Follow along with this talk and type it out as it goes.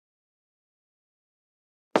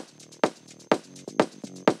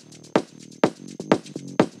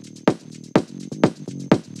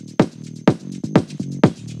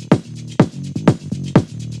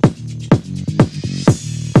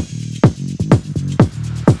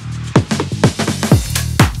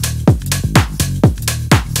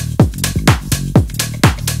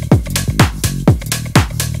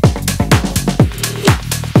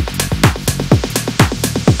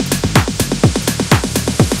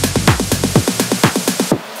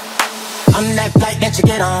I'm that flight that you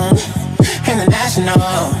get on,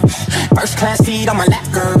 international. First class seat on my lap,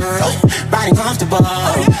 girl, riding comfortable.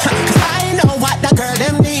 Cause I know what that girl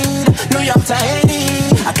them need. New York to Haiti,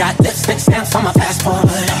 I got lipstick stamps on my passport.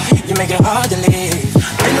 You make it hard to live.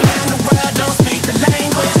 Been around the world, don't speak the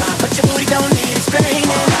language, but your booty don't need explaining.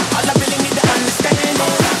 All I really need to understand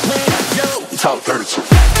is when you talk dirty to me.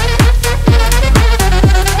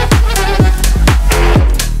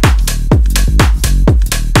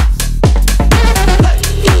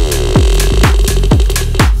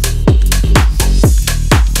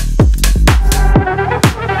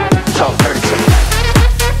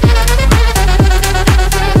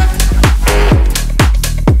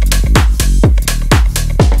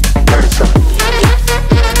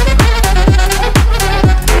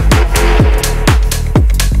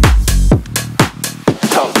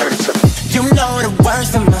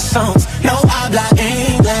 No habla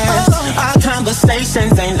English. Our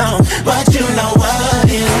conversations ain't long, but you know what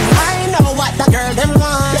it is. I know what the girl them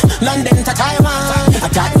want. London to Taiwan. I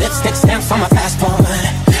got lipstick stamps on my passport.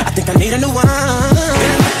 I think I need a new one.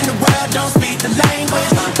 Been around the world, don't speak the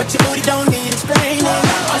language, but your booty don't need explaining.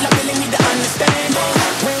 All I really need to understand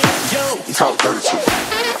is when you talk dirty to me.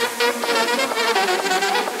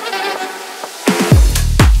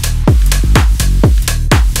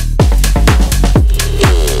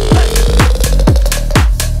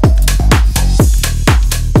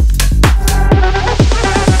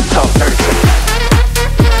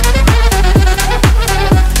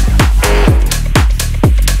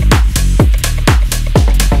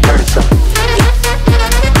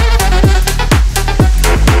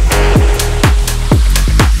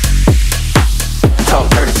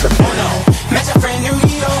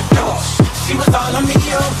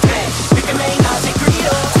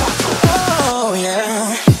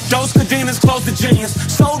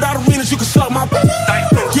 Sold out arenas, you can suck my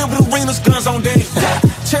give it arenas, guns on deck.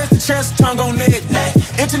 Chest to chest, tongue on neck.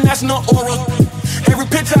 International aura. Every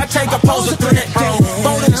picture I take, I pose a threat.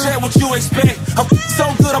 Phone and chat, what you expect? I'm so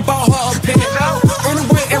good, I bought her a pet.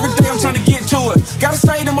 Anyway, every day I'm trying to get to it. Gotta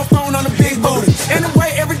say to my phone on the big booty. Anyway,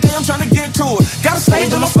 every day I'm trying to get to it. Gotta say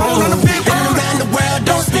to my phone on the big booty. Been around the world,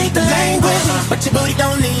 don't speak the language, but your booty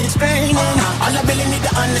don't need explaining. All I really need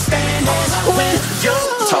to understand is